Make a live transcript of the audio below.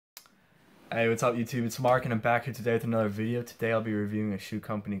Hey, what's up YouTube? It's Mark and I'm back here today with another video. Today I'll be reviewing a shoe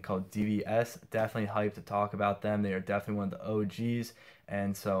company called DVS. Definitely hyped to talk about them. They are definitely one of the OGs,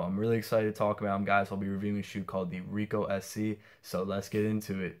 and so I'm really excited to talk about them, guys. I'll be reviewing a shoe called the Rico SC, so let's get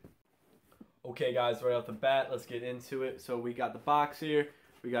into it. Okay guys, right off the bat, let's get into it. So we got the box here.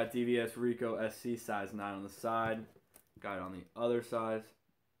 We got DVS Rico SC size 9 on the side. Got it on the other side,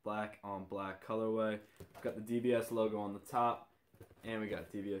 black on black colorway. We've got the DVS logo on the top. And we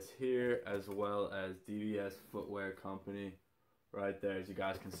got DVS here, as well as DVS Footwear Company right there, as you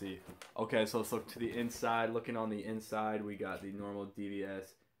guys can see. Okay, so let's look to the inside. Looking on the inside, we got the normal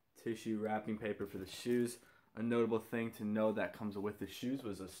DVS tissue wrapping paper for the shoes. A notable thing to know that comes with the shoes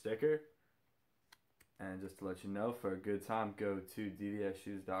was a sticker. And just to let you know, for a good time, go to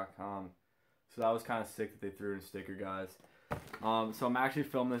dvsshoes.com. So that was kind of sick that they threw in a sticker, guys. So I'm actually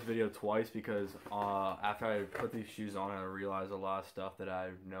filming this video twice because after I put these shoes on, I realized a lot of stuff that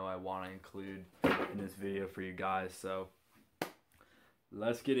I know I want to include in this video for you guys. So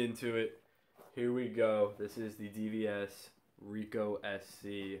let's get into it. Here we go. This is the DVS Rico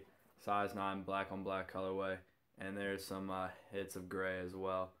SC size 9 black on black colorway, and there's some hits of gray as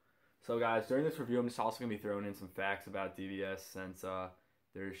well. So guys, during this review, I'm just also gonna be throwing in some facts about DVS since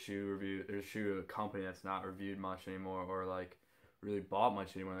there's a shoe company that's not reviewed much anymore, or like really bought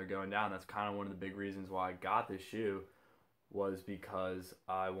much anymore. They're going down. That's kind of one of the big reasons why I got this shoe, was because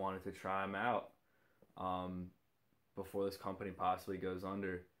I wanted to try them out before this company possibly goes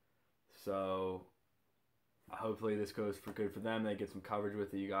under. So hopefully this goes for good for them. They get some coverage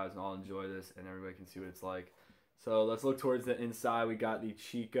with it, you guys, and all enjoy this, and everybody can see what it's like. So let's look towards the inside. We got the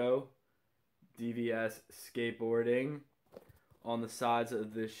Chico DVS skateboarding. On the sides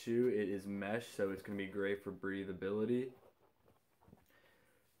of this shoe, it is mesh, so it's going to be great for breathability.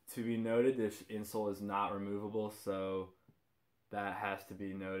 To be noted, this insole is not removable, so that has to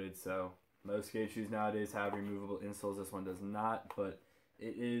be noted. So most skate shoes nowadays have removable insoles. This one does not, but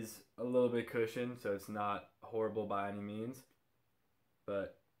it is a little bit cushioned, so it's not horrible by any means.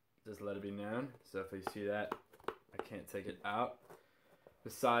 But just let it be known. So if you see that, I can't take it out.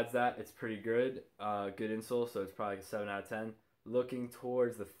 Besides that, it's pretty good. Good insole, so it's probably like a 7 out of 10. Looking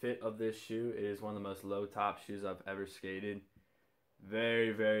towards the fit of this shoe, it is one of the most low top shoes I've ever skated.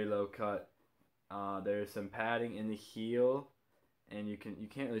 Very, very low cut. There's some padding in the heel, and you can't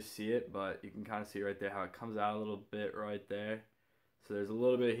really see it, but you can kind of see right there how it comes out a little bit right there. So there's a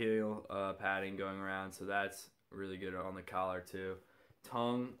little bit of heel padding going around, so that's really good on the collar too.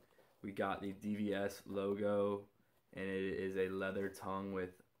 Tongue, we got the DVS logo, and it is a leather tongue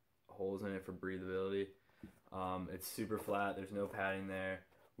with holes in it for breathability. It's super flat. There's no padding there.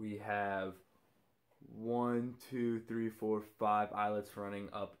 We have 1, 2, 3, 4, 5 eyelets running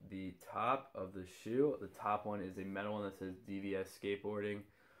up the top of the shoe. The top one is a metal one that says DVS skateboarding.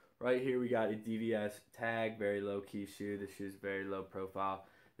 Right here we got a DVS tag, very low key shoe. This shoe is very low profile.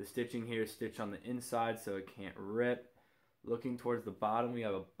 The stitching here is stitched on the inside so it can't rip. Looking towards the bottom, we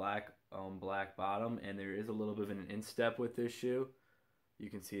have a black black bottom, and there is a little bit of an instep with this shoe. You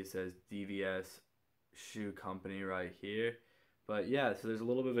can see it says DVS shoe company right here. But yeah, so there's a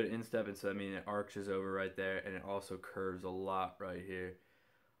little bit of an instep, and so I mean it arches over right there, and it also curves a lot right here.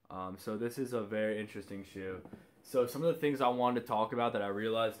 So this is a very interesting shoe. So some of the things I wanted to talk about that I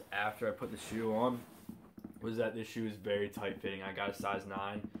realized after I put the shoe on was that this shoe is very tight fitting. I got a size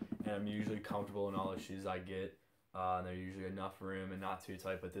 9, and I'm usually comfortable in all the shoes I get. They're usually enough room and not too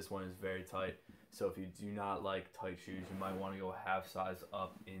tight, but this one is very tight. So if you do not like tight shoes, you might want to go half size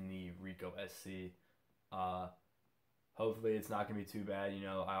up in the Rico SC. Hopefully it's not going to be too bad. You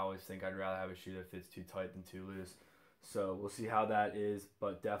know, I always think I'd rather have a shoe that fits too tight than too loose. So we'll see how that is,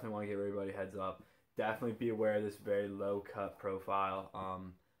 but definitely want to give everybody a heads up. Definitely be aware of this very low cut profile.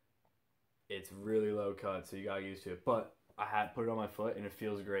 It's really low cut, so you got to get used to it. But I had put it on my foot, and it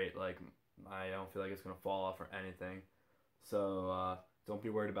feels great. Like, I don't feel like it's going to fall off or anything. So don't be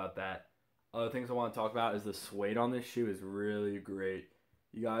worried about that. Other things I want to talk about is the suede on this shoe is really great.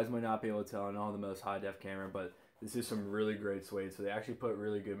 You guys might not be able to tell. I don't have the most high-def camera, but this is some really great suede. So they actually put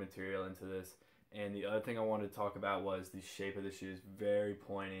really good material into this. And the other thing I wanted to talk about was the shape of the shoe is very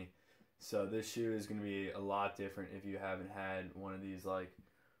pointy. So this shoe is going to be a lot different if you haven't had one of these like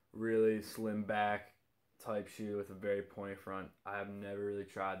really slim back type shoe with a very pointy front. I have never really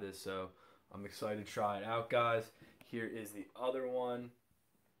tried this, so I'm excited to try it out, guys. Here is the other one.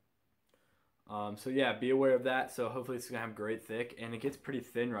 So yeah, be aware of that. So hopefully it's gonna have great thick, and it gets pretty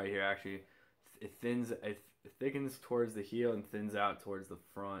thin right here. Actually, it thickens towards the heel and thins out towards the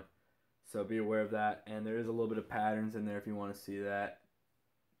front. So be aware of that. And there is a little bit of patterns in there if you want to see that.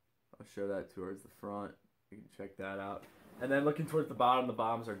 I'll show that towards the front. You can check that out. And then looking towards the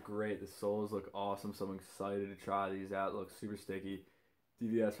bottoms are great. The soles look awesome, so I'm excited to try these out. It looks super sticky.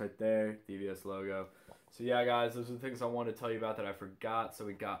 DVS right there, DVS logo. So yeah, guys, those are the things I wanted to tell you about that I forgot, so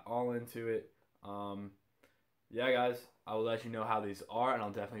we got all into it. Yeah, guys, I will let you know how these are, and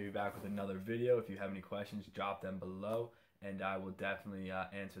I'll definitely be back with another video. If you have any questions, drop them below, and I will definitely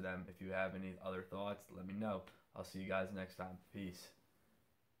answer them. If you have any other thoughts, let me know. I'll see you guys next time. Peace.